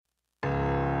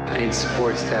I need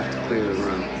support staff to clear the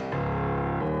room.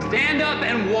 Stand up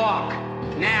and walk,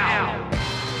 now.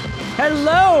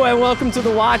 Hello and welcome to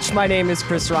The Watch. My name is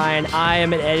Chris Ryan. I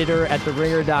am an editor at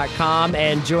TheRinger.com,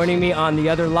 and joining me on the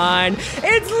other line,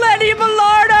 it's Lenny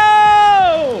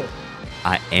Bellardo!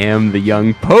 I am the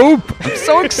young Pope. I'm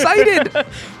so excited.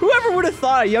 Whoever would have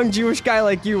thought a young Jewish guy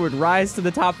like you would rise to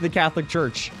the top of the Catholic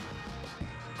Church?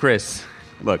 Chris,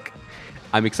 look,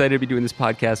 I'm excited to be doing this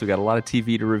podcast. We got a lot of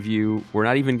TV to review. We're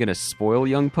not even going to spoil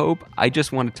young Pope. I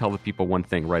just want to tell the people one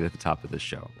thing right at the top of this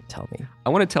show. Tell me. I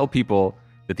want to tell people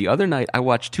that the other night I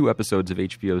watched 2 episodes of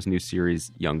HBO's new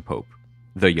series, Young Pope,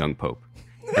 The Young Pope.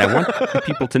 And I want the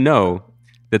people to know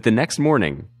that the next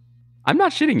morning, I'm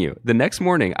not shitting you, the next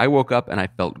morning I woke up and I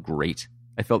felt great.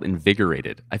 I felt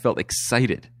invigorated. I felt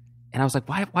excited. And I was like,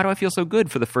 why do I feel so good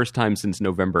for the first time since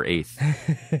November 8th?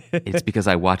 It's because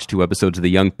I watched 2 episodes of The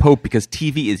Young Pope, because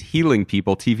TV is healing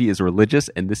people. TV is religious,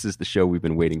 and this is the show we've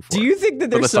been waiting for. Do you think that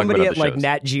there's somebody at like shows.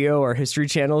 Nat Geo or History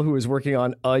Channel who is working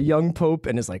on a Young Pope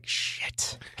and is like,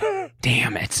 shit.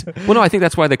 Damn it. Well, no, I think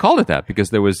that's why they called it that, because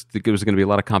there was going to be a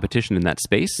lot of competition in that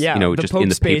space. Yeah, you know, the just Pope in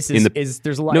the space is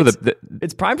there's a lot. No,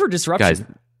 it's prime for disruption. Guys,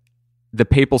 the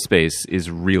papal space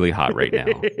is really hot right now.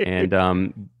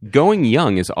 And going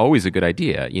young is always a good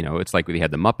idea. You know, it's like when you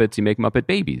had the Muppets, you make Muppet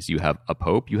babies. You have a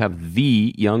Pope, you have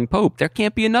the young Pope. There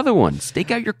can't be another one.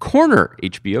 Stake out your corner,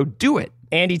 HBO. Do it.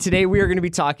 Andy, today we are going to be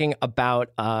talking about...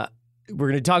 we're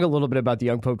going to talk a little bit about the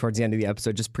Young Pope towards the end of the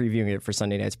episode, just previewing it for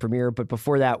Sunday night's premiere. But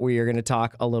before that, we are going to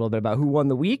talk a little bit about who won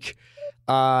the week.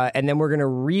 And then we're going to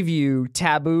review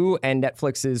Taboo and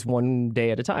Netflix's One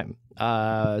Day at a Time.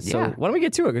 Why don't we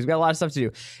get to it? Because we got a lot of stuff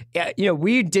to do. You know,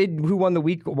 we did Who Won the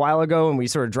Week a while ago, and we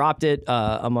sort of dropped it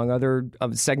among other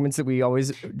segments that we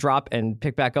always drop and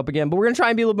pick back up again. But we're going to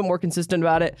try and be a little bit more consistent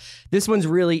about it. This one's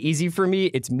really easy for me.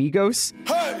 It's Migos.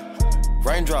 Hey!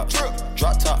 Raindrop,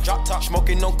 drop top,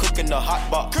 smoking, no cooking, the hot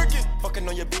box, cooking, fucking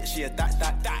on your bitch, yeah,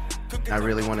 that. I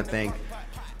really want to thank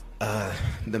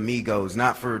the Migos,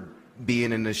 not for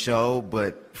being in the show,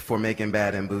 but for making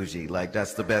Bad and Bougie. Like,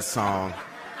 that's the best song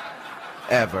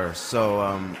ever.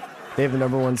 So, they have the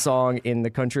 #1 song in the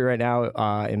country right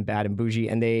now in Bad and Bougie,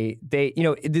 and they you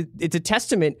know, it's a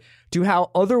testament to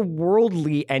how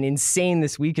otherworldly and insane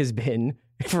this week has been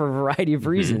for a variety of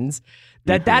reasons.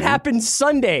 That happened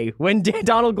Sunday when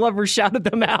Donald Glover shouted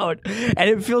them out, and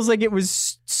it feels like it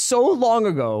was so long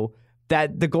ago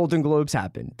that the Golden Globes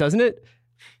happened, doesn't it?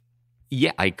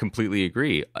 Yeah, I completely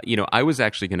agree. You know, I was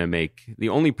actually going to make... The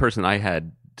only person I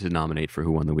had to nominate for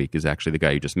Who Won the Week is actually the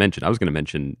guy you just mentioned. I was going to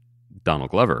mention Donald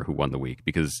Glover, who won the week,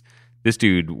 because this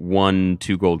dude won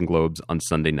 2 Golden Globes on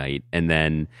Sunday night. And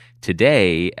then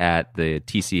today at the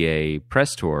TCA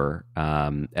press tour,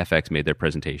 FX made their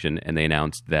presentation, and they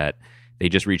announced that they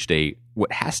just reached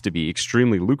what has to be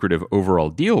extremely lucrative overall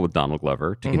deal with Donald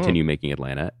Glover to continue making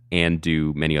Atlanta and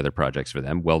do many other projects for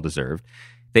them. Well-deserved.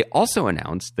 They also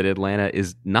announced that Atlanta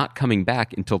is not coming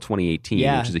back until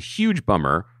 2018, which is a huge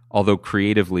bummer, although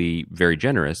creatively very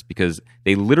generous, because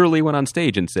they literally went on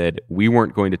stage and said, we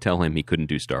weren't going to tell him he couldn't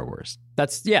do Star Wars.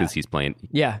 Because he's playing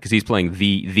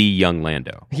the young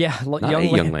Lando. Yeah.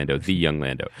 Young Lando, the young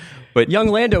Lando. But Young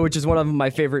Lando, which is one of my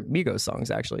favorite Migos songs,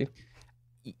 actually.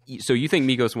 So you think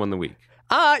Migos won the week?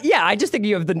 Yeah, I just think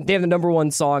they have the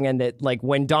 #1 song, and that, like,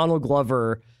 when Donald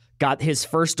Glover got his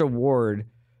first award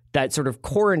that sort of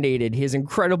coronated his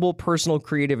incredible personal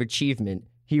creative achievement,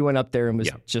 he went up there and was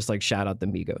just like, shout out the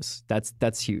Migos.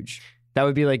 That's huge. That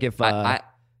would be like if Meryl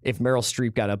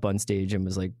Streep got up on stage and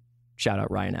was like, shout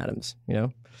out Ryan Adams, you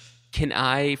know? Can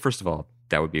I, first of all,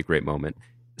 that would be a great moment.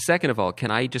 Second of all,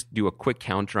 can I just do a quick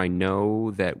counter? I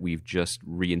know that we've just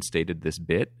reinstated this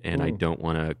bit, and I don't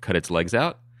want to cut its legs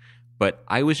out, but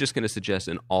I was just going to suggest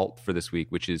an alt for this week,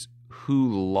 which is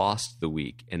who lost the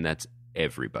week, and that's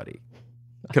everybody.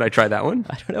 Could I try that one?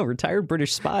 I don't know. Retired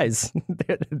British spies.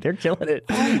 they're killing it.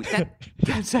 Oh,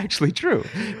 that's actually true.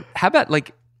 How about,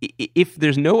 like, if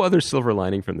there's no other silver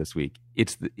lining from this week,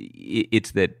 it's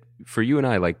that for you and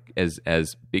I, like, as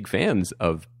big fans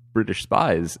of British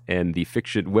spies and the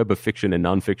web of fiction and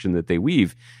nonfiction that they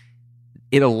weave,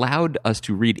 it allowed us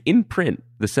to read in print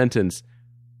the sentence,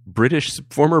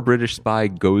 former British spy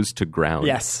goes to ground.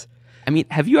 Yes. I mean,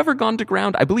 have you ever gone to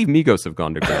ground? I believe Migos have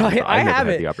gone to ground. I never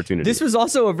haven't had the opportunity. This was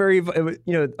also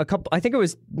I think it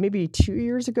was maybe 2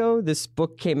 years ago, this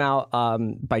book came out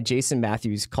by Jason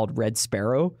Matthews called Red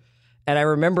Sparrow. And I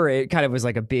remember it kind of was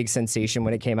like a big sensation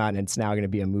when it came out, and it's now going to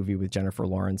be a movie with Jennifer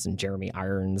Lawrence and Jeremy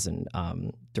Irons, and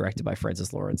directed by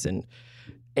Francis Lawrence. And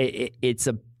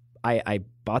I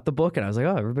bought the book, and I was like,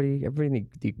 oh, everybody in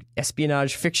the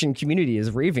espionage fiction community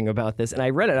is raving about this. And I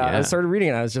read it. I started reading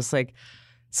it. And I was just like,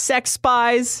 sex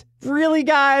spies. Really,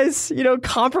 guys? You know,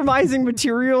 compromising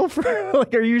material for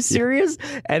like, are you serious?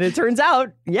 And it turns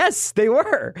out, yes, they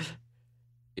were.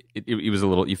 It was a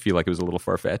little, you feel like it was a little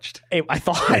far-fetched. I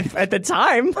thought at the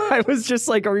time, I was just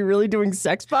like, are we really doing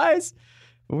sex spies?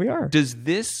 We are. Does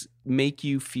this make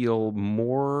you feel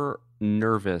more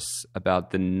nervous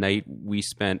about the night we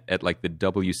spent at like the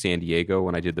W San Diego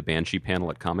when I did the Banshee panel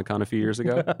at Comic-Con a few years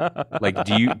ago? Like,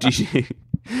 do you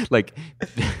like,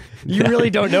 you really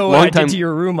don't know what I did to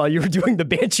your room while you were doing the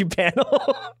Banshee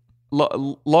panel.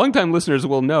 Longtime listeners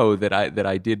will know that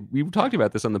I did. We talked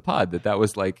about this on the pod. That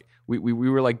was like we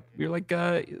were like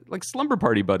slumber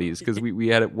party buddies because we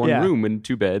had one room and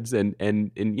 2 beds and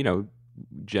you know,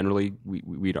 generally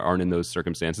we aren't in those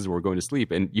circumstances where we're going to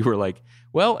sleep. And you were like,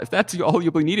 well, if that's all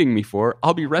you'll be needing me for,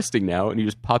 I'll be resting now. And you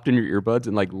just popped in your earbuds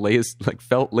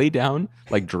and lay down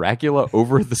like Dracula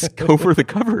over the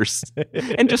covers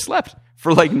and just slept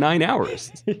for like 9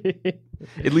 hours.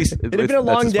 At least it'd have been a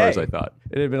long as day. Far as I thought.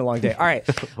 It'd have been a long day. All right.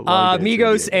 Long day,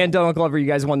 Migos and Donald Glover, you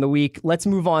guys won the week. Let's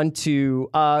move on to,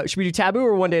 should we do Taboo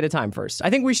or One Day at a Time first?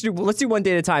 I think let's do One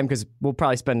Day at a Time because we'll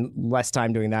probably spend less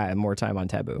time doing that and more time on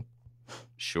Taboo.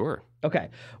 Sure. Okay.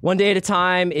 One Day at a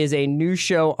Time is a new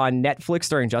show on Netflix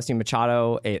starring Justin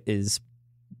Machado. It is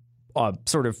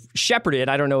sort of shepherded.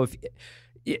 I don't know if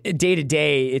day to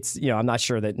day, it's, you know, I'm not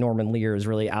sure that Norman Lear is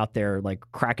really out there like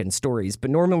cracking stories,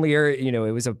 but Norman Lear, you know,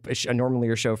 it was a Norman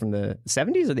Lear show from the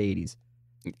 70s or the 80s?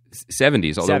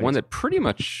 70s, although 70s. One that pretty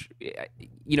much,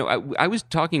 you know, I was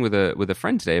talking with a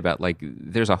friend today about like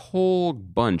there's a whole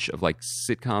bunch of like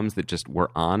sitcoms that just were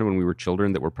on when we were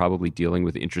children that were probably dealing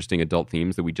with interesting adult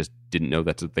themes that we just didn't know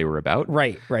that's what they were about.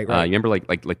 Right. You remember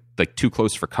like Too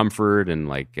Close for Comfort and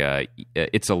like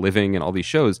It's a Living and all these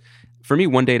shows. For me,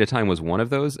 One Day at a Time was one of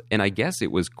those, and I guess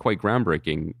it was quite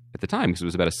groundbreaking at the time because it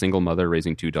was about a single mother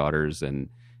raising 2 daughters and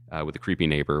with a creepy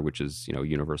neighbor, which is, you know, a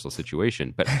universal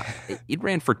situation. But it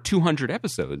ran for 200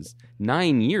 episodes,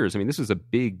 9 years. I mean, this was a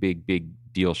big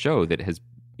deal show that has,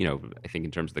 you know, I think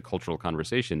in terms of the cultural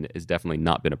conversation, has definitely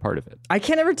not been a part of it. I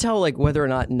can't ever tell like whether or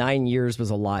not 9 years was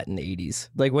a lot in the 80s.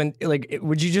 Like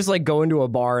would you just like go into a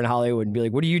bar in Hollywood and be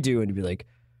like, what do you do? And you'd be like,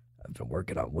 I've been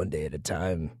working on One Day at a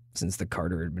Time since the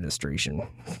Carter administration.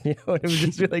 You know, it was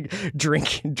just like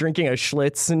drinking a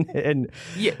Schlitz and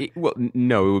yeah.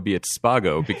 No, it would be at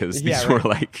Spago because these right. were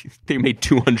like they made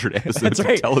 200 episodes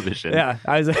right. of television. Yeah,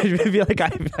 I'd be like,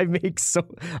 I make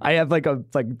I have like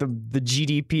the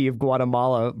GDP of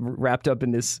Guatemala wrapped up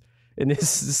in this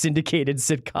syndicated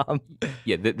sitcom.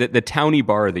 Yeah, the towny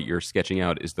bar that you're sketching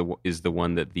out is the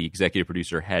one that the executive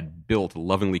producer had built,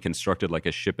 lovingly constructed like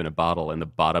a ship in a bottle in the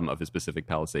bottom of his Pacific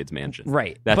Palisades mansion.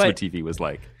 Right. That's what TV was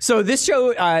like. So this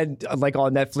show, like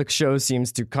all Netflix shows,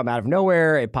 seems to come out of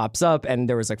nowhere. It pops up, and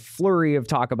there was like flurry of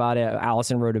talk about it.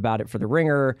 Allison wrote about it for The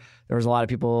Ringer. There was a lot of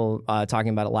people talking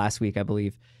about it last week, I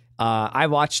believe. I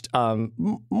watched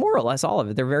more or less all of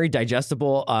it. They're very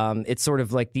digestible. It's sort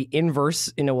of like the inverse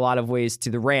in a lot of ways to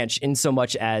The Ranch, in so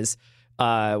much as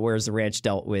whereas The Ranch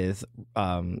dealt with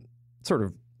sort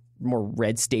of more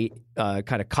red state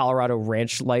kind of Colorado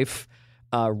ranch life,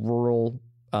 rural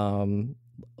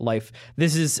life.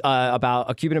 This is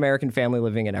about a Cuban-American family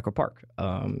living in Echo Park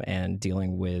and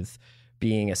dealing with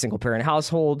being a single-parent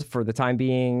household for the time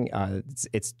being.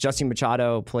 It's Justine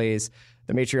Machado plays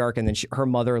the matriarch, and then her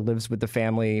mother lives with the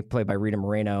family, played by Rita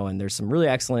Moreno, and there's some really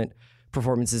excellent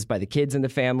performances by the kids in the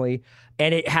family.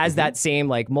 And it has that same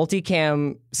like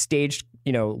multicam staged,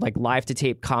 you know, like live to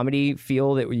tape comedy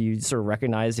feel that you sort of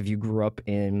recognize if you grew up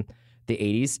in the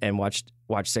 80s and watched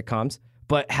sitcoms,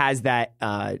 but has that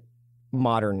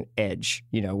modern edge,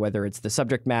 you know, whether it's the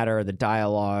subject matter, the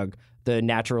dialogue, the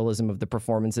naturalism of the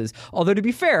performances. Although to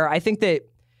be fair, I think that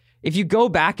if you go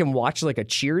back and watch like a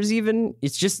Cheers even,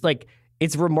 it's just like,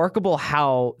 it's remarkable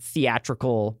how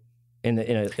theatrical in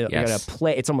a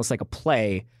play. It's almost like a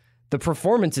play. The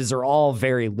performances are all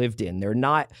very lived in. They're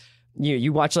not,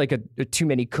 you watch like a Too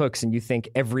Many Cooks and you think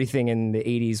everything in the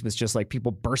 80s was just like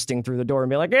people bursting through the door and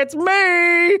be like, it's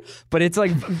me. But it's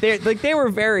like, they were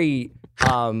very,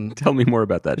 tell me more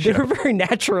about that show. They were very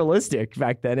naturalistic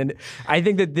back then. And I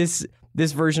think that this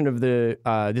version of the,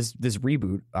 this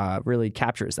reboot really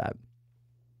captures that.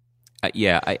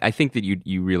 I think that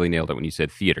you really nailed it when you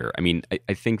said theater. I mean,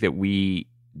 I think that we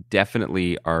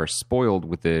definitely are spoiled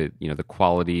with the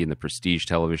quality and the prestige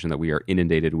television that we are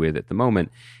inundated with at the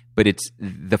moment. But it's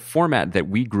the format that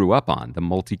we grew up on, the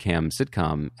multicam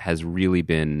sitcom, has really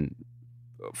been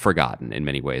forgotten in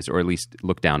many ways, or at least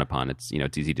looked down upon. It's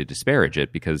easy to disparage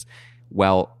it because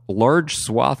while large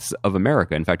swaths of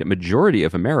America, in fact, a majority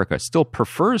of America, still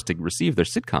prefers to receive their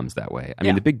sitcoms that way. I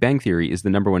mean, The Big Bang Theory is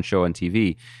the number one show on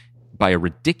TV by a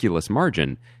ridiculous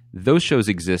margin, those shows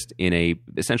exist in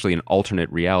essentially an alternate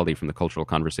reality from the cultural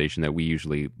conversation that we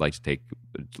usually like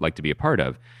to be a part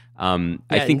of. I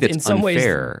think that's in some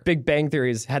unfair. ways, Big Bang Theory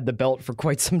has had the belt for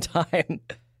quite some time.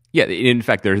 Yeah, in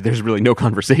fact, there's really no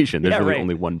conversation. There's really right.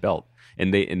 only one belt,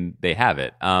 and they have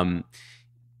it.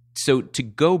 So to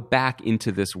go back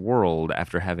into this world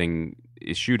after having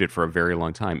eschewed it for a very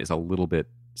long time is a little bit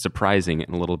surprising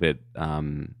and a little bit.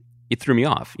 It threw me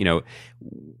off.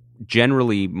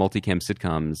 Generally, multicam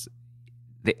sitcoms.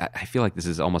 I feel like this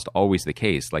is almost always the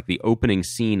case. Like the opening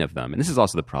scene of them, and this is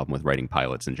also the problem with writing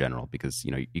pilots in general, because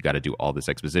you got to do all this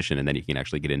exposition and then you can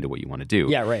actually get into what you want to do.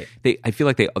 Yeah, right. I feel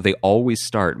like they always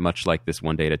start much like this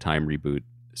One Day at a Time reboot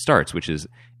starts, which is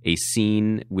a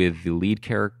scene with the lead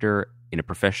character in a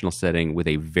professional setting with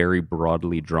a very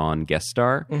broadly drawn guest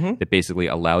star that basically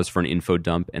allows for an info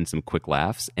dump and some quick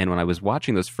laughs. And when I was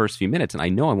watching those first few minutes, and I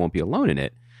know I won't be alone in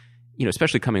it,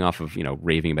 especially coming off of,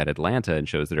 raving about Atlanta and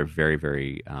shows that are very,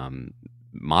 very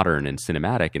modern and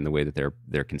cinematic in the way that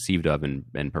they're conceived of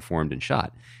and performed and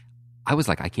shot, I was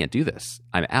like, I can't do this.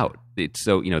 I'm out. It's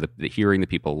so, the hearing the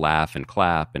people laugh and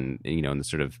clap and the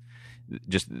sort of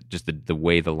just the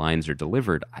way the lines are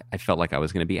delivered, I felt like I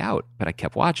was going to be out, but I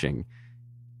kept watching.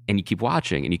 And you keep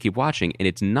watching and you keep watching, and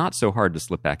it's not so hard to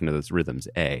slip back into those rhythms,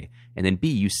 A. And then B,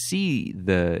 you see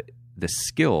the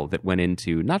skill that went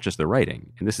into not just the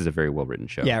writing, and this is a very well-written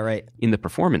show. Yeah, right. In the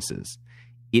performances.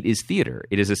 It is theater.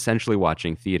 It is essentially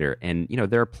watching theater. And,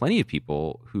 there are plenty of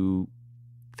people who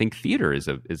think theater is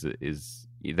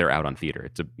they're out on theater.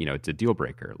 It's a deal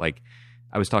breaker. Like,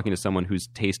 I was talking to someone whose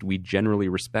taste we generally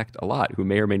respect a lot, who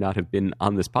may or may not have been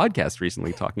on this podcast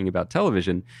recently talking about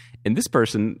television, and this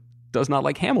person does not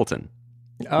like Hamilton,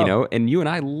 and you and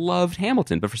I loved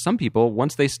Hamilton. But for some people,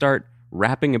 once they start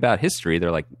rapping about history,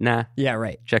 they're like, nah. Yeah,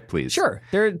 right. Check, please. Sure.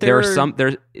 There are some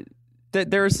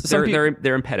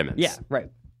impediments. Yeah, right.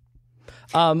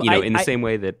 In the same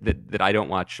way that I don't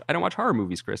watch horror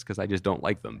movies, Chris, because I just don't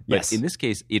like them. But yes. In this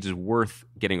case, it is worth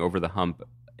getting over the hump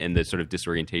and the sort of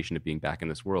disorientation of being back in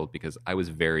this world, because I was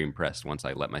very impressed once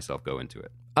I let myself go into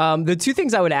it. The two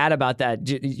things I would add about that,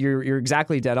 you're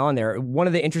exactly dead on there. One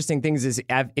of the interesting things is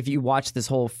if you watch this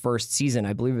whole first season,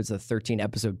 I believe it's a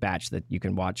 13-episode batch that you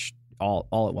can watch all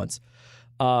at once.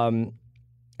 I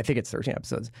think it's 13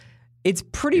 episodes. It's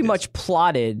pretty much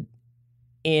plotted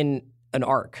in an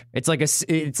arc. It's like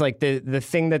the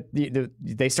thing that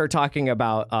they start talking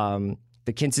about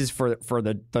the Kinses for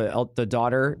the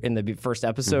daughter in the first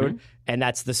episode, and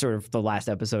that's the sort of the last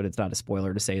episode. It's not a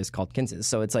spoiler to say is called Kinses.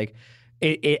 So it's like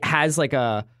it has like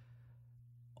a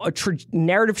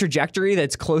narrative trajectory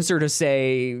that's closer to,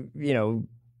 say,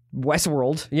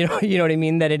 Westworld. You know what I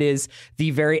mean? That it is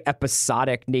the very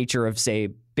episodic nature of, say,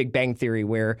 Big Bang Theory,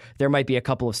 where there might be a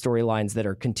couple of storylines that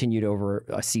are continued over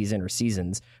a season or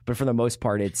seasons, but for the most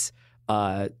part, it's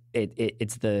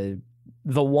the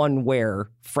one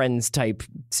where Friends type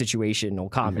situational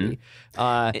comedy.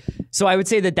 So I would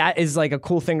say that is like a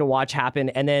cool thing to watch happen.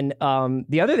 And then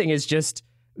the other thing is just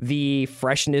the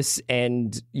freshness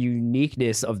and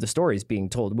uniqueness of the stories being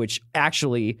told, which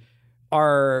actually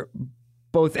are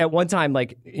both at one time,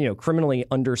 criminally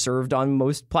underserved on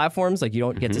most platforms. Like, you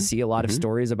don't get to see a lot of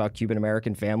stories about Cuban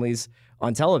American families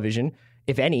on television,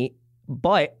 if any,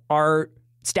 but are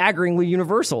staggeringly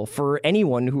universal for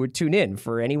anyone who would tune in,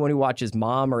 for anyone who watches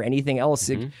Mom or anything else.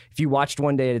 If you watched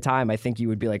One Day at a Time, I think you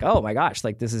would be like, oh my gosh,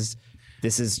 like this is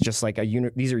just like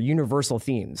these are universal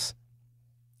themes.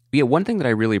 Yeah, one thing that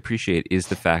I really appreciate is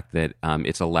the fact that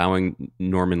it's allowing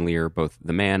Norman Lear, both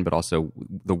the man, but also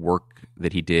the work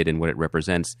that he did and what it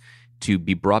represents, to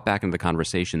be brought back into the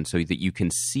conversation so that you can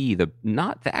see the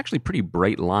actually pretty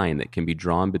bright line that can be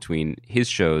drawn between his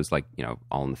shows like,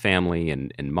 All in the Family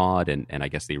and Maude and I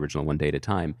guess the original One Day at a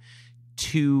Time,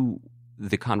 to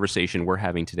the conversation we're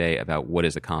having today about what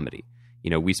is a comedy.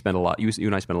 We spend you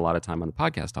and I spend a lot of time on the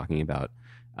podcast talking about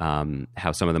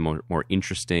how some of the more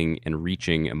interesting and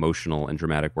reaching emotional and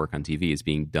dramatic work on TV is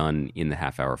being done in the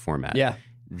half-hour format. Yeah.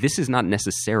 This is not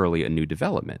necessarily a new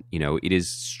development. It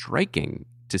is striking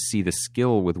to see the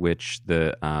skill with which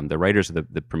the writers of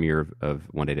the premiere of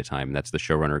One Day at a Time, and that's the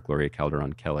showrunner Gloria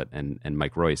Calderon-Kellett and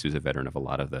Mike Royce, who's a veteran of a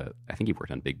lot of I think he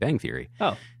worked on Big Bang Theory.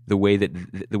 Oh. The way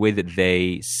that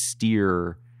they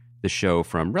steer the show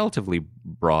from relatively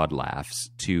broad laughs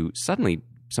to suddenly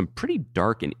some pretty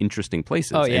dark and interesting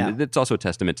places. Oh, yeah. And it's also a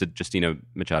testament to Justina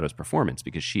Machado's performance,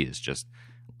 because she is just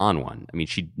on one. I mean,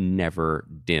 she never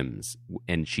dims,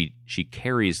 and she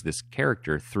carries this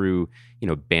character through,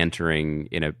 bantering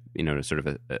in a sort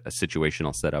of a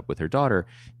situational setup with her daughter,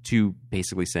 to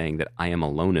basically saying that I am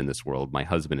alone in this world. My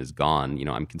husband is gone.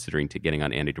 I'm considering getting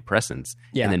on antidepressants,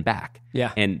 and then back.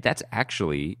 Yeah, and that's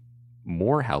actually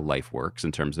more how life works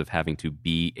in terms of having to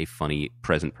be a funny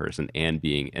present person and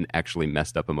being an actually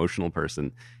messed up emotional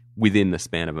person within the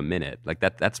span of a minute. Like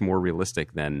that's more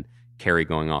realistic than Carrie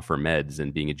going off her meds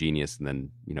and being a genius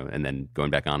and then going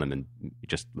back on them and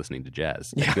just listening to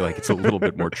jazz. I feel like it's a little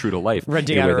bit more true to life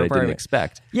Renting in a out way her that I apartment. didn't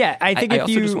expect. Yeah, I think also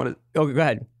just want to, oh, go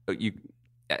ahead.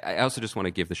 I also just want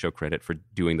to give the show credit for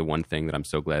doing the one thing that I'm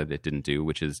so glad it didn't do,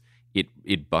 which is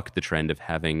it bucked the trend of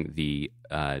having the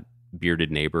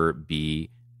bearded neighbor be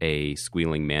a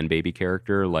squealing man baby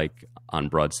character, like on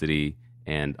Broad City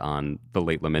and on The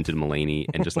Late Lamented Mulaney,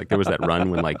 and just like there was that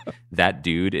run when like that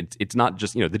dude, it's not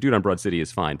just the dude on Broad City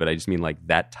is fine, but I just mean like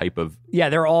that type of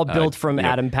they're all built from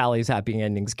Adam Pally's Happy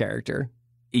Endings character.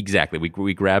 Exactly.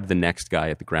 We grabbed the next guy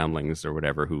at the Groundlings or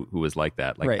whatever who was like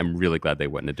that. Like, right. I'm really glad they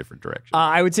went in a different direction.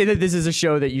 I would say that this is a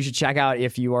show that you should check out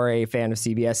if you are a fan of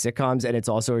CBS sitcoms, and it's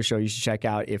also a show you should check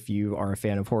out if you are a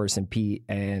fan of Horace and Pete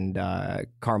and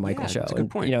Carmichael show. That's a good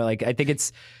point. And, I think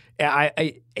it's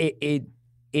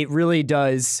it really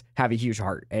does have a huge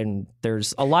heart, and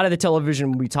there's a lot of the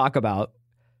television we talk about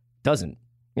doesn't.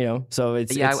 So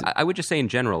it's... I would just say in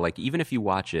general, like, even if you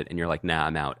watch it and you're like, nah,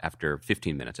 I'm out after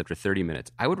 15 minutes, after 30 minutes,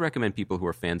 I would recommend people who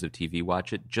are fans of TV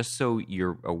watch it just so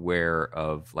you're aware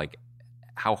of, like,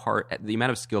 how hard... the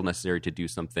amount of skill necessary to do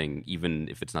something, even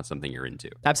if it's not something you're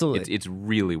into. Absolutely. It's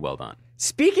really well done.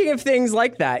 Speaking of things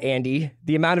like that, Andy,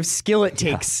 the amount of skill it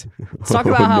takes. Let's talk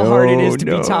about how hard it is to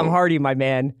be Tom Hardy, my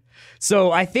man.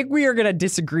 So I think we are going to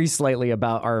disagree slightly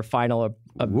about our final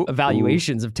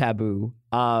evaluations of Taboo.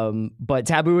 But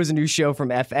Taboo is a new show from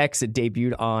FX. It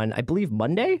debuted on, I believe,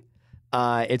 Monday.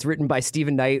 It's written by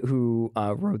Stephen Knight, who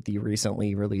wrote the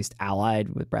recently released Allied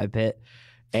with Brad Pitt.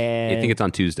 And I think it's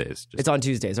on Tuesdays. It's on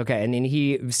Tuesdays, okay. And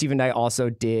then Stephen Knight also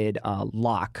did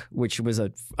Locke, which was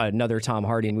another Tom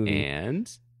Hardy movie. And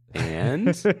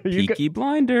Peaky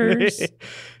Blinders.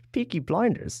 Peaky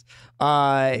Blinders.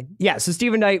 So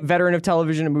Stephen Knight, veteran of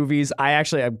television and movies.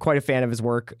 I'm quite a fan of his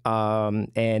work.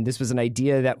 And this was an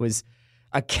idea that was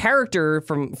a character,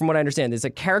 from what I understand, there's a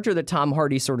character that Tom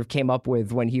Hardy sort of came up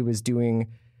with when he was doing,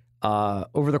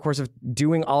 over the course of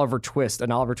doing Oliver Twist,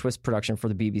 an Oliver Twist production for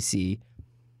the BBC.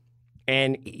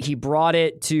 And he brought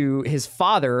it to his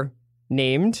father,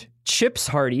 named Chips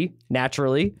Hardy,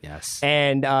 naturally. Yes.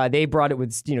 And they brought it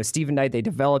with, Stephen Knight. They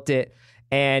developed it.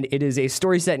 And it is a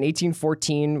story set in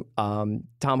 1814.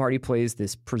 Tom Hardy plays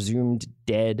this presumed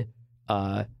dead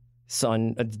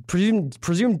son, a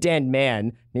presumed dead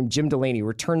man named Jim Delaney,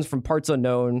 returns from parts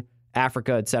unknown,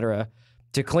 Africa, etc.,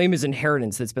 to claim his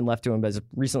inheritance that's been left to him by his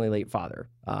recently late father.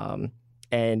 And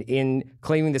in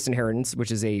claiming this inheritance,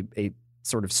 which is a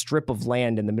sort of strip of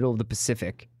land in the middle of the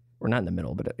Pacific, or not in the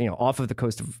middle, but off of the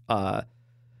coast of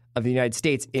the United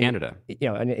States, Canada,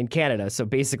 in Canada, so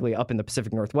basically up in the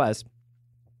Pacific Northwest.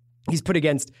 He's put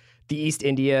against the East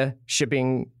India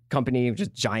Shipping Company, which is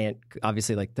giant,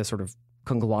 obviously like the sort of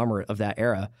conglomerate of that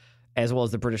era, as well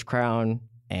as the British Crown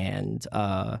and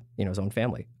his own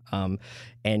family. And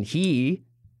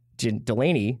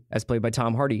Delaney, as played by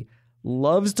Tom Hardy,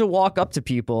 loves to walk up to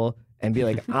people and be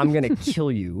like, "I'm gonna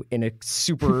kill you" in a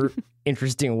super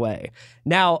interesting way.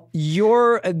 Now,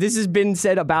 this has been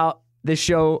said about this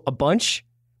show a bunch.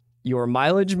 Your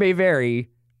mileage may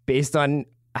vary based on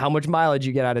how much mileage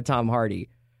you get out of Tom Hardy.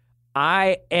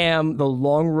 I am the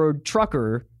long road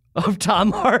trucker of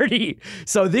Tom Hardy.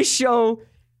 So this show,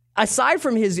 aside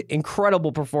from his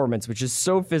incredible performance, which is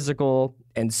so physical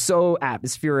and so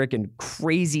atmospheric and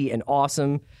crazy and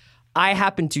awesome, I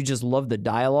happen to just love the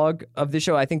dialogue of the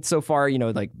show. I think so far,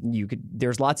 you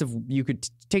could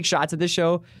take shots of this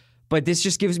show, but this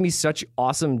just gives me such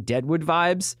awesome Deadwood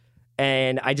vibes.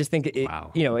 And I just think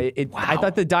I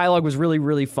thought the dialogue was really,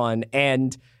 really fun.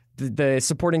 And the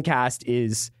supporting cast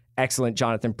is excellent.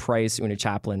 Jonathan Pryce, Una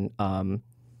Chaplin. I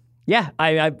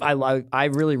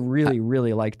really, really,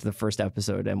 really liked the first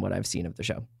episode and what I've seen of the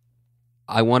show.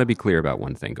 I want to be clear about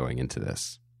one thing going into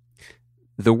this.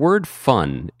 The word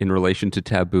fun in relation to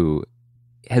Taboo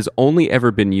has only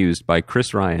ever been used by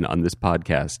Chris Ryan on this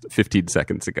podcast 15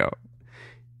 seconds ago.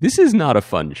 This is not a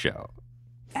fun show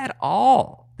at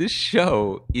all. This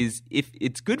show is, if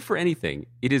it's good for anything,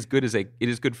 it is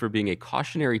good for being a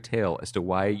cautionary tale as to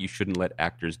why you shouldn't let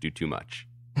actors do too much.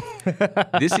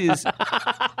 This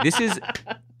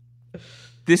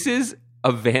is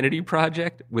a vanity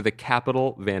project with a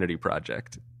capital vanity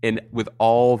project, and with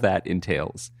all that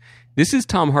entails. This is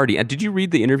Tom Hardy. Did you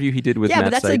read the interview he did with Matt but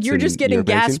that's Seitz like you're just in getting New York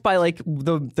Magazine? gassed by like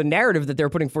the narrative that they're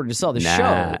putting forward to sell the show.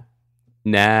 No,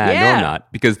 Yeah. I'm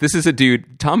not. Because this is a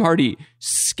dude, Tom Hardy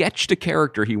sketched a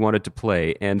character he wanted to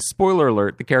play, and spoiler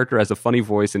alert, the character has a funny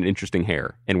voice and interesting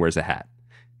hair and wears a hat.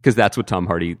 Because that's what Tom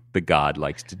Hardy, the god,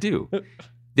 likes to do.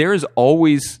 There is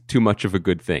always too much of a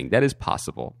good thing. That is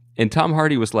possible. And Tom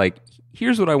Hardy was like,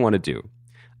 here's what I want to do.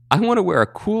 I want to wear a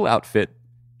cool outfit,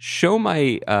 show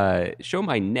my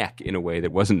neck in a way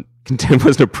that wasn't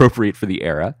appropriate for the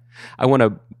era. I want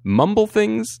to mumble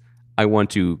things. I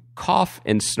want to cough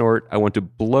and snort. I want to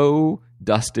blow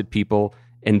dust at people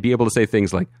and be able to say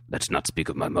things like, let's not speak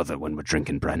of my mother when we're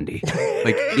drinking brandy.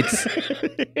 Like,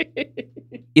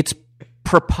 it's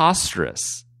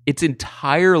preposterous. It's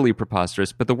entirely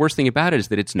preposterous. But the worst thing about it is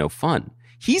that it's no fun.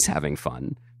 He's having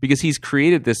fun because he's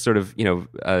created this sort of,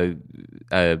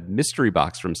 a mystery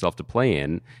box for himself to play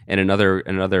in and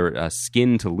another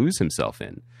skin to lose himself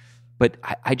in. But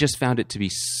I just found it to be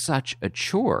such a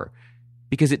chore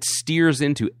because it steers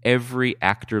into every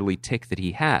actorly tick that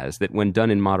he has that when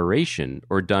done in moderation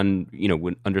or done,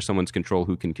 when under someone's control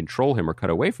who can control him or cut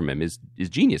away from him is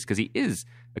genius because he is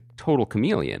a total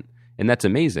chameleon. And that's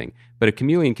amazing. But a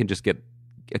chameleon can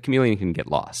get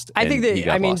lost. I think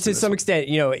that, to some extent,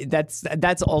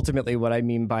 that's ultimately what I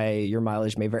mean by your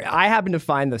mileage may vary. I happen to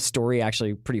find the story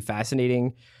actually pretty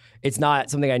fascinating. It's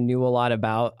not something I knew a lot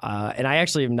about. And I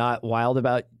actually am not wild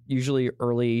about usually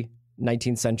early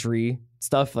 19th century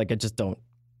stuff. Like just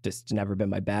never been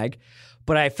my bag.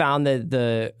 But I found that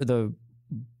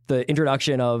the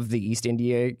introduction of the East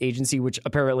India Agency, which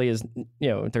apparently is,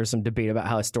 there's some debate about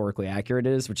how historically accurate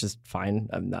it is, which is fine.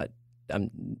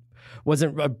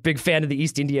 Wasn't a big fan of the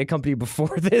East India Company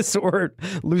before this or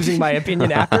losing my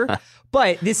opinion after.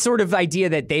 But this sort of idea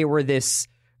that they were this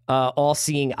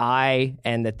all-seeing eye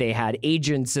and that they had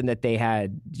agents and that they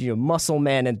had, muscle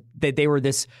men and that they were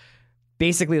this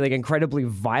basically like incredibly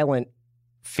violent,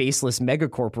 faceless mega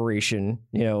corporation,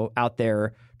 out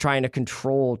there trying to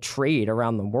control trade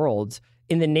around the world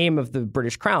in the name of the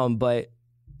British Crown, but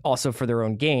also for their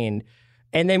own gain.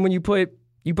 And then when you put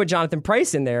Jonathan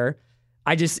Pryce in there,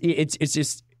 it's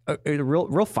just a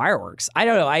real fireworks. I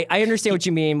don't know. I understand what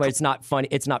you mean, but it's not fun.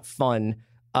 It's not fun.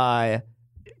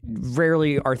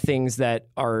 Rarely are things that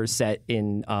are set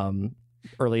in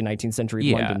early 19th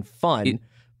century London fun.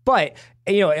 But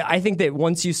I think that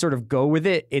once you sort of go with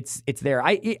it, it's there.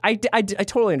 I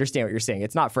totally understand what you're saying.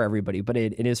 It's not for everybody, but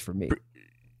it is for me.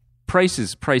 Price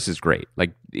is great.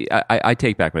 Like I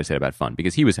take back what I said about fun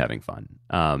because he was having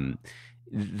fun.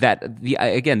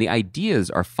 The ideas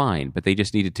are fine, but they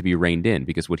just needed to be reined in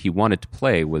because what he wanted to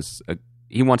play was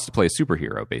he wants to play a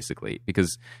superhero basically.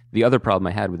 Because the other problem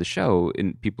I had with the show,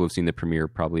 and people who've seen the premiere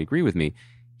probably agree with me,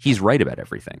 he's right about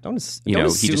everything. Don't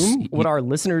assume what our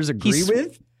listeners agree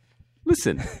with.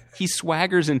 Listen, he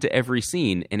swaggers into every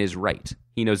scene and is right.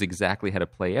 He knows exactly how to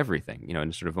play everything, in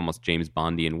a sort of almost James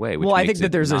Bondian way. Which I think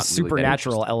that there's a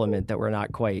supernatural element that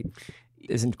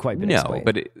isn't quite been explained.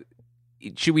 But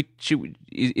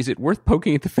is it worth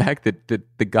poking at the fact that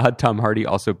the god Tom Hardy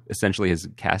also essentially has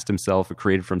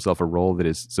created for himself a role that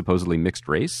is supposedly mixed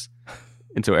race?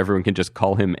 And so everyone can just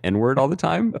call him N-word all the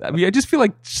time. I mean, I just feel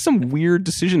like some weird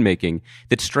decision-making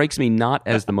that strikes me not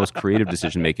as the most creative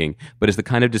decision-making, but as the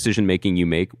kind of decision-making you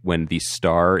make when the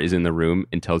star is in the room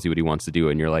and tells you what he wants to do.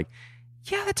 And you're like,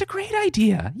 yeah, that's a great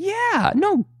idea. Yeah,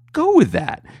 no, go with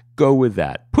that. Go with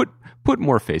that. Put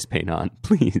more face paint on,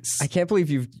 please. I can't believe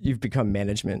you've become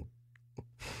management.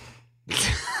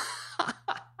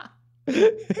 When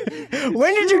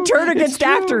did you turn against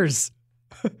actors?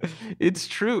 It's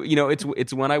true.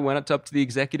 It's when I went up to the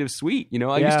executive suite.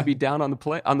 I used to be down on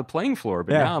the playing floor,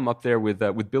 but now I'm up there with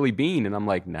Billy Bean, and I'm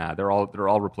like, nah, they're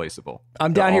all replaceable.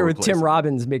 I'm down here with Tim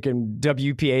Robbins making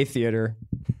WPA theater.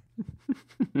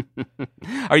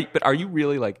 Are you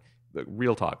really like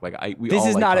real talk? Like this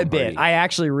is not a bit. I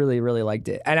actually really really liked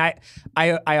it, and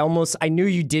I knew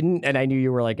you didn't, and I knew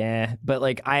you were like, but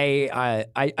like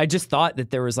I just thought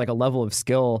that there was like a level of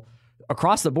skill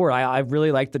across the board. I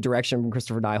really liked the direction from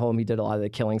Christopher Nyholm. He did a lot of the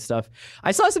killing stuff.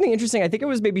 I saw something interesting. I think it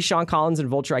was maybe Sean Collins in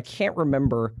Vulture. I can't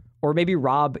remember. Or maybe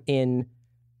Rob in,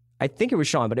 I think it was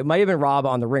Sean, but it might have been Rob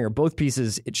on The Ringer. Both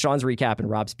pieces, Sean's recap and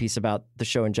Rob's piece about the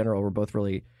show in general were both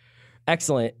really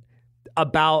excellent.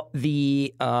 About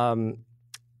the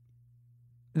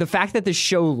fact that the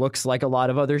show looks like a lot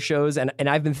of other shows. And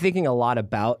I've been thinking a lot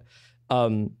about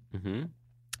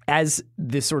as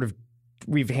this sort of,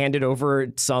 we've handed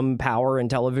over some power in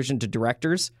television to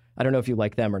directors. I don't know if you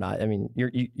like them or not. I mean,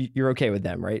 you're okay with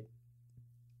them, right?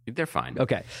 They're fine.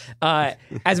 Okay.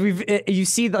 As you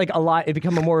see, like a lot, it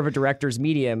become more of a director's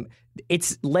medium.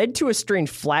 It's led to a strange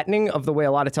flattening of the way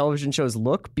a lot of television shows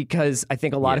look, because I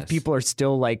think a lot of people are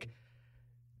still like,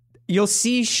 you'll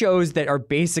see shows that are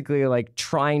basically like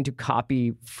trying to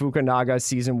copy Fukunaga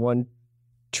season 1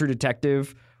 True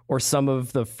Detective or some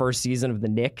of the first season of The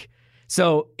Nick.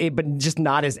 So, but just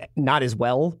not as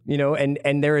well, you know,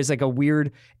 and there is like a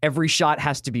weird, every shot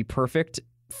has to be perfect.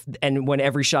 And when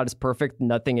every shot is perfect,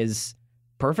 nothing is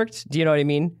perfect. Do you know what I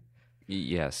mean?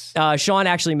 Yes. Sean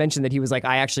actually mentioned that he was like,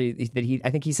 I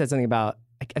think he said something about,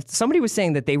 somebody was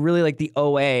saying that they really like the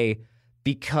OA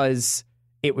because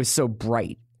it was so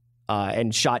bright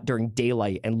and shot during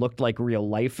daylight and looked like real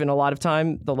life in a lot of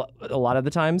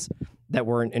the times that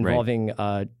weren't involving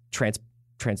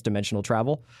transdimensional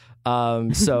travel.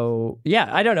 So yeah,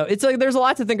 I don't know. It's like there's a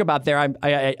lot to think about there.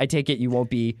 I take it you won't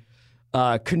be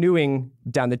canoeing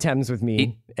down the Thames with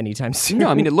me anytime soon. No,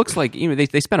 I mean, it looks like, you know,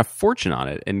 they spent a fortune on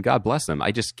it, and God bless them.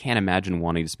 I just can't imagine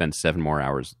wanting to spend 7 more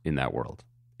hours in that world.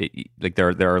 Like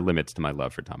there are limits to my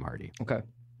love for Tom Hardy. Okay.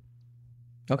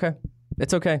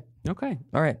 It's okay. Okay.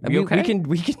 All right. I mean,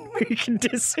 we can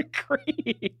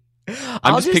disagree.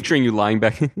 I'm just picturing you lying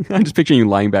back. I'm just picturing you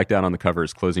lying back down on the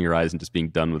covers, closing your eyes, and just being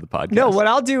done with the podcast. No, what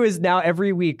I'll do is now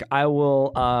every week I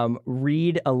will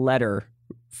read a letter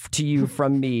to you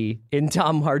from me in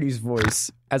Tom Hardy's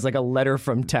voice as like a letter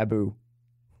from Taboo.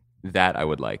 That I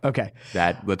would like. Okay.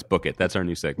 Let's book it. That's our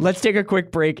new segment. Let's take a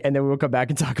quick break and then we'll come back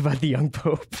and talk about the young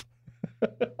Pope.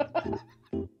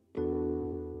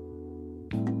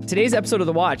 Today's episode of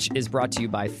The Watch is brought to you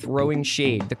by Throwing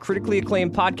Shade. The critically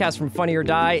acclaimed podcast from Funny or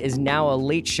Die is now a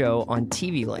late show on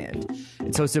TV Land.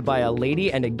 It's hosted by a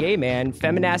lady and a gay man,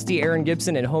 feminasty Aaron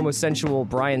Gibson and homosensual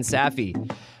Brian Safi.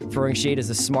 Throwing Shade is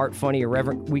a smart, funny,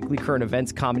 irreverent weekly current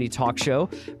events comedy talk show.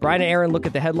 Brian and Aaron look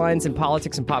at the headlines in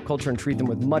politics and pop culture and treat them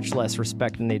with much less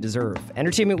respect than they deserve.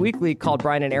 Entertainment Weekly called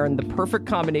Brian and Aaron the perfect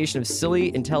combination of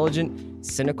silly, intelligent,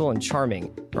 cynical, and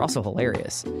charming. They're also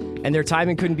hilarious. And their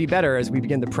timing couldn't be better as we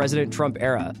begin the President Trump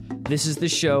era. This is the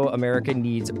show America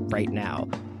needs right now.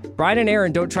 Brian and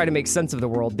Aaron don't try to make sense of the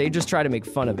world, they just try to make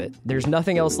fun of it. There's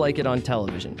nothing else like it on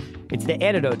television. It's the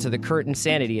antidote to the current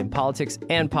insanity in politics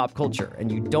and pop culture,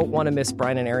 and you don't want to miss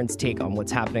Brian and Aaron's take on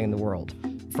what's happening in the world.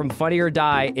 From Funny or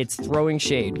Die, it's Throwing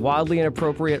Shade. Wildly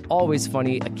inappropriate, always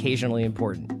funny, occasionally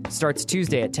important. Starts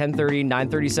Tuesday at 10:30,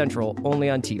 9:30 Central,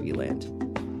 only on TV Land.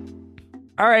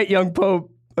 All right, young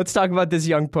Pope. Let's talk about this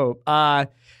young Pope.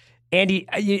 Andy,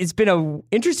 it's been an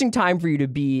interesting time for you to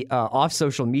be off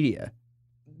social media.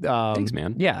 Thanks,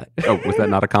 man. Yeah. Oh, was that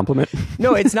not a compliment?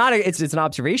 No, it's not. It's an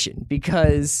observation,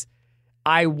 because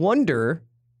I wonder,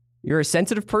 you're a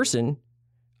sensitive person.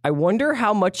 I wonder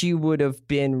how much you would have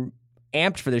been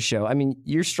amped for this show. I mean,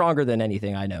 you're stronger than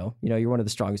anything I know. You know, you're one of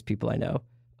the strongest people I know.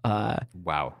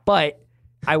 Wow. But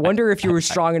I wonder if you were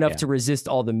strong enough to resist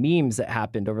all the memes that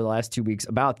happened over the last 2 weeks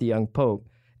about the young Pope,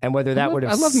 and whether that would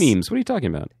have... I love memes. What are you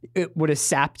talking about? It would have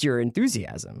sapped your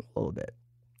enthusiasm a little bit.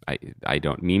 I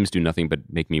don't. Memes do nothing but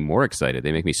make me more excited.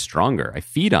 They make me stronger. I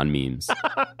feed on memes.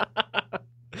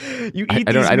 You eat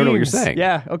these memes. I don't know what you're saying.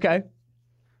 Yeah, okay.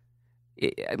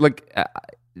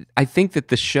 I think that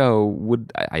the show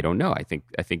would... I don't know. I think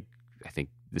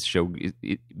this show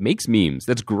it makes memes.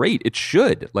 That's great. It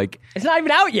should. Like, it's not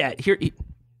even out yet.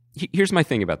 Here's my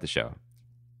thing about the show.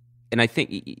 And I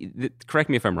think, correct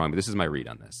me if I'm wrong, but this is my read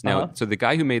on this. Now, so the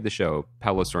guy who made the show,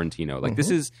 Paolo Sorrentino, like this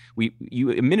is,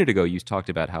 a minute ago you talked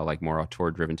about how like more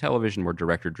auteur-driven television, more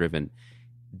director-driven.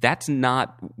 That's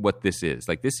not what this is.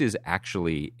 Like this is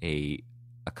actually a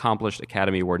accomplished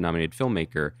Academy Award-nominated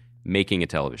filmmaker making a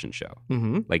television show.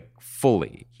 Like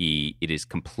fully. It is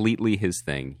completely his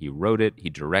thing. He wrote it, he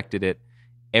directed it.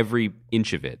 Every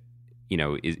inch of it, you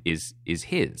know, is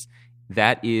his.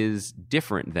 That is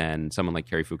different than someone like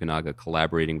Cary Fukunaga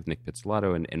collaborating with Nick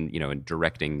Pizzolatto and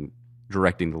directing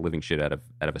the living shit out of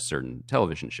a certain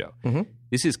television show.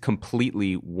 This is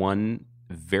completely one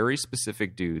very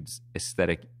specific dude's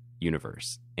aesthetic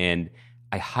universe. And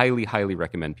I highly, highly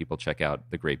recommend people check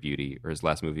out The Great Beauty, or his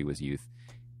last movie was Youth.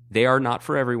 They are not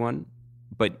for everyone,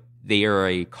 but they are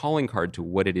a calling card to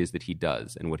what it is that he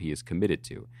does and what he is committed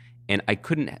to. And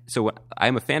so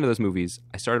I'm a fan of those movies.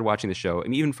 I started watching the show,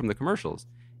 and even from the commercials,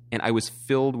 and I was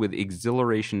filled with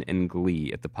exhilaration and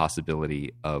glee at the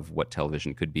possibility of what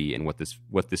television could be and what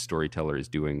this storyteller is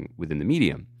doing within the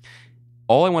medium.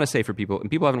 All I want to say for people, and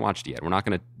people haven't watched it yet, we're not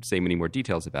going to say many more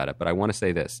details about it, but I want to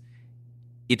say this.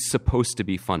 It's supposed to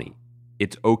be funny.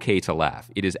 It's okay to laugh.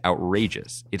 It is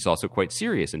outrageous. It's also quite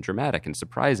serious and dramatic and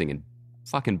surprising and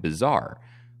fucking bizarre.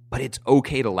 But it's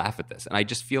okay to laugh at this. And I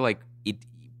just feel like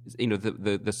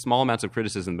the small amounts of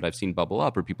criticism that I've seen bubble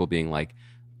up are people being like,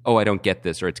 oh, I don't get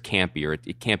this, or it's campy, or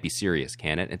it can't be serious,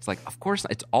 can it? It's like, of course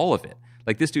not. It's all of it.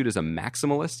 Like, this dude is a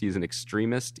maximalist. He's an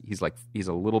extremist. He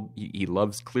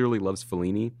clearly loves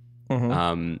Fellini.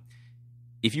 Mm-hmm.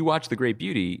 If you watch The Great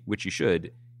Beauty, which you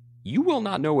should, you will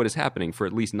not know what is happening for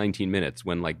at least 19 minutes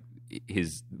when like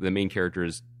the main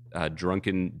character's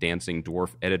drunken dancing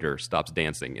dwarf editor stops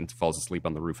dancing and falls asleep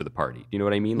on the roof of the party. You know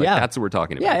what I mean? Like, that's what we're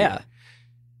talking about. Yeah. Here.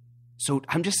 So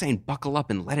I'm just saying, buckle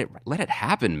up and let it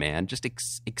happen, man. Just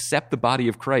accept the body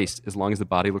of Christ as long as the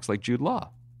body looks like Jude Law.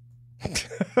 You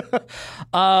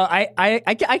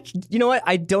know what?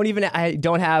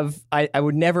 I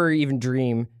would never even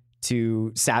dream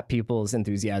to sap people's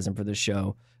enthusiasm for this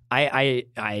show.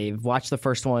 I watched the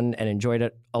first one and enjoyed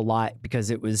it a lot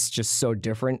because it was just so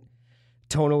different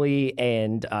tonally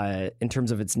and in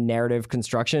terms of its narrative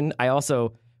construction. I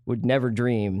also would never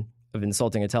dream of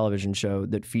insulting a television show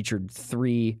that featured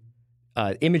three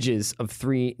images of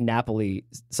three Napoli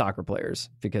soccer players,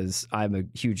 because I'm a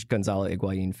huge Gonzalo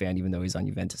Higuain fan, even though he's on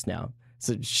Juventus now.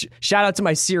 So shout out to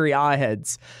my Serie A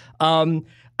heads.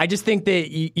 I just think that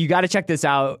you got to check this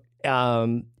out.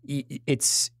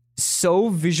 It's so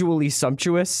visually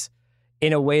sumptuous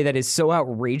in a way that is so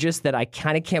outrageous that I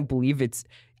kind of can't believe it's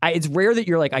rare that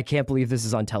you're like, I can't believe this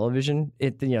is on television.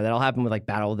 That'll happen with like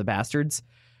Battle of the Bastards,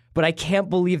 but I can't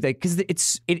believe that because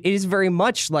it is very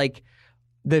much like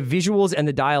the visuals and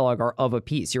the dialogue are of a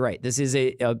piece. You're right. This is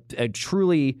a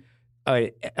truly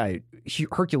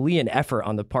Herculean effort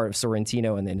on the part of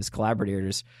Sorrentino and then his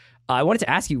collaborators. I wanted to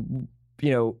ask you,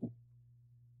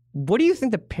 what do you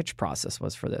think the pitch process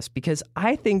was for this? Because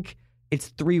I think it's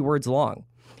 3 words long.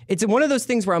 It's one of those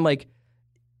things where I'm like,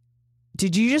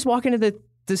 did you just walk into the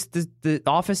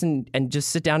office and just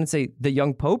sit down and say, the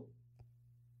young Pope?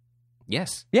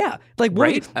 Yes. Yeah. Like,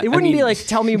 right? It wouldn't be like,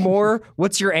 tell me more.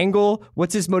 What's your angle?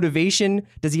 What's his motivation?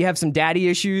 Does he have some daddy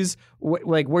issues?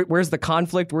 Where's the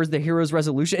conflict? Where's the hero's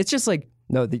resolution? It's just like,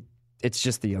 no, it's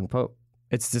just the young Pope.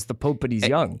 It's just the Pope, but he's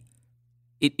young.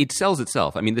 It sells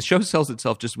itself. I mean, the show sells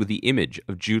itself just with the image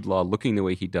of Jude Law looking the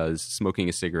way he does, smoking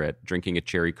a cigarette, drinking a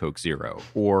Cherry Coke Zero,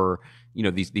 or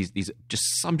these just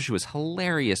sumptuous,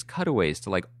 hilarious cutaways to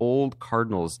like old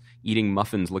cardinals eating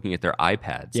muffins, looking at their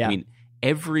iPads. Yeah. I mean,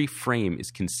 every frame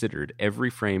is considered. Every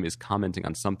frame is commenting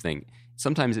on something.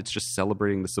 Sometimes it's just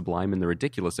celebrating the sublime and the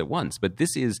ridiculous at once. But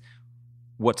this is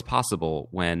what's possible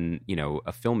when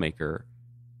a filmmaker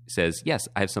says, "Yes,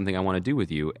 I have something I want to do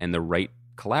with you," and the right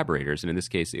collaborators, and in this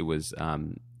case it was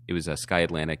Sky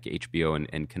Atlantic, HBO,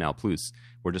 and Canal Plus.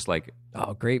 We're just like,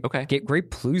 oh, great, okay, great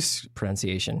Plus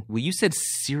pronunciation. Well, you said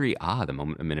Serie A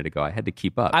a minute ago. I had to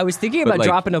keep up. I was thinking about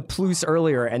dropping a Plus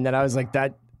earlier, and then I was like,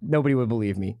 that nobody would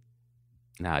believe me.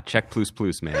 Nah, check Plus,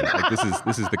 man. Like,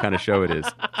 this is the kind of show it is.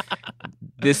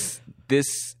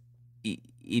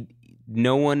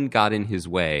 No one got in his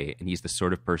way, and he's the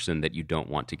sort of person that you don't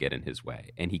want to get in his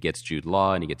way. And he gets Jude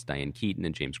Law, and he gets Diane Keaton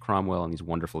and James Cromwell, and these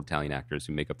wonderful Italian actors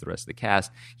who make up the rest of the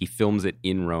cast. He films it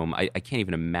in Rome. I can't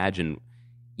even imagine.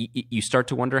 You start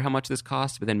to wonder how much this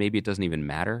costs, but then maybe it doesn't even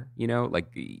matter.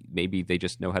 Like maybe they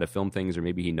just know how to film things, or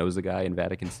maybe he knows a guy in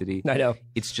Vatican City. I know.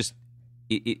 It's just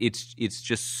it's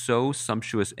just so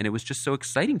sumptuous, and it was just so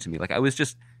exciting to me. Like, I was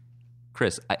just,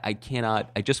 Chris, I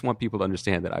just want people to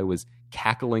understand that I was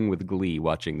cackling with glee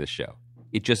watching this show.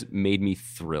 It just made me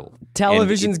thrilled.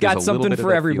 Television's got something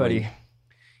for everybody.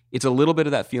 It's a little bit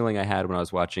of that feeling I had when I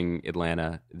was watching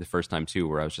Atlanta the first time too,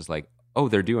 where I was just like, oh,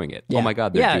 they're doing it. Yeah. Oh my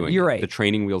God, they're doing it. You're right. The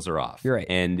training wheels are off. You're right.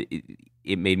 And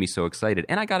it made me so excited.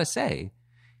 And I got to say,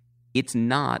 it's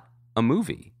not a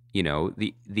movie.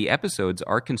 The episodes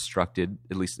are constructed,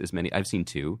 at least as many, I've seen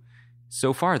 2.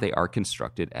 So far, they are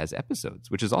constructed as episodes,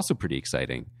 which is also pretty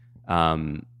exciting.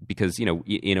 Because,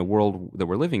 in a world that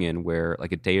we're living in where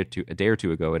like a day or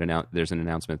two ago, there's an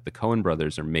announcement the Coen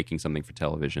brothers are making something for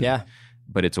television. Yeah.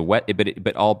 But it's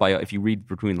but all by, if you read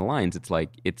between the lines, it's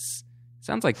like,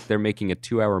 sounds like they're making a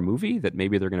 2-hour movie that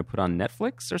maybe they're going to put on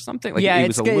Netflix or something. Like, it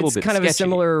was a little bit it's kind of sketchy. a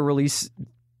similar release.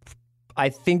 I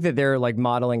think that they're like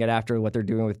modeling it after what they're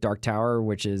doing with Dark Tower,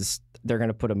 which is they're going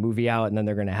to put a movie out, and then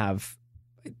they're going to have,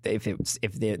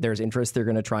 if there's interest, they're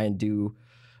going to try and do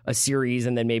a series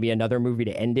and then maybe another movie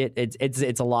to end it.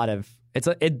 It's a lot of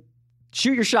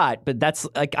shoot your shot, but that's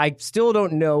like, I still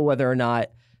don't know whether or not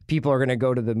people are going to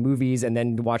go to the movies and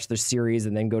then watch the series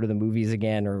and then go to the movies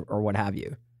again or what have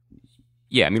you.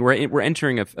 Yeah, I mean, we're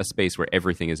entering a space where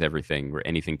everything is everything, where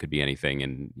anything could be anything,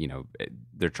 and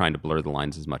they're trying to blur the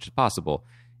lines as much as possible.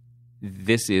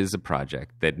 this is a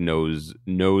project that knows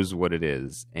what it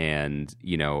is, and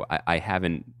I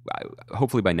haven't.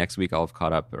 Hopefully by next week I'll have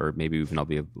caught up, or maybe even I'll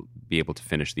be able to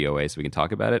finish the OA so we can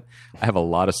talk about it. I have a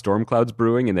lot of storm clouds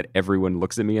brewing, and that everyone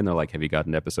looks at me and they're like, "Have you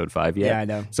gotten episode 5 yet?" Yeah, I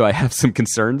know. So I have some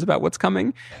concerns about what's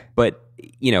coming, but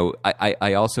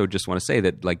I also just want to say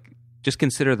that just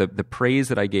consider the praise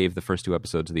that I gave the first 2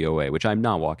 episodes of the OA, which I'm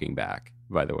not walking back,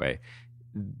 by the way.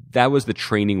 That was the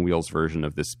training wheels version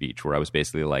of this speech, where I was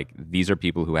basically like, these are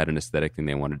people who had an aesthetic thing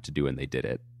they wanted to do, and they did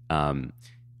it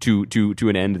to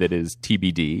an end that is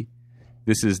TBD.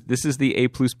 This is the A++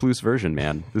 version,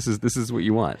 man. This is what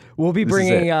you want. We'll be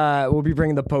bringing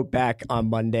the Pope back on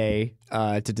Monday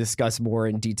to discuss more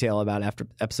in detail about after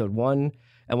episode 1,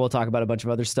 and we'll talk about a bunch of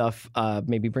other stuff. Sounds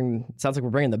like we're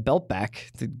bringing the belt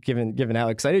back, given how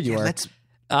excited you are.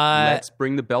 Let's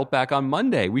bring the belt back on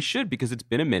Monday. We should, because it's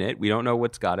been a minute. We don't know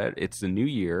what's got it. It's a new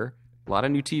year, a lot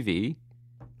of new TV.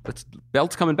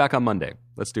 Belt's coming back on Monday.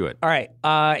 Let's do it. All right,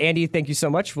 Andy, thank you so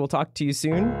much. We'll talk to you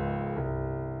soon.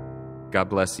 God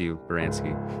bless you,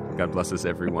 Baranski. God bless us,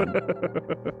 everyone.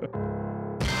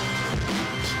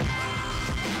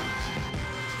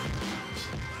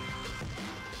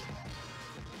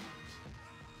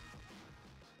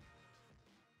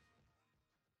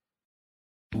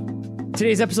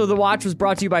 Today's episode of The Watch was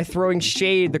brought to you by Throwing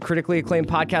Shade. The critically acclaimed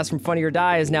podcast from Funny or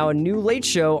Die is now a new late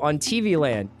show on TV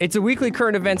Land. It's a weekly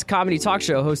current events comedy talk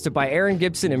show hosted by Aaron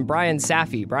Gibson and Brian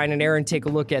Safi. Brian and Aaron take a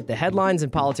look at the headlines in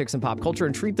politics and pop culture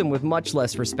and treat them with much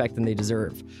less respect than they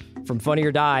deserve. From Funny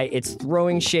or Die, it's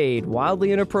Throwing Shade.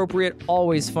 Wildly inappropriate,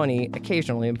 always funny,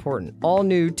 occasionally important. All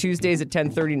new Tuesdays at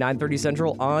 10:30, 9:30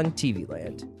 Central on TV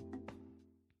Land.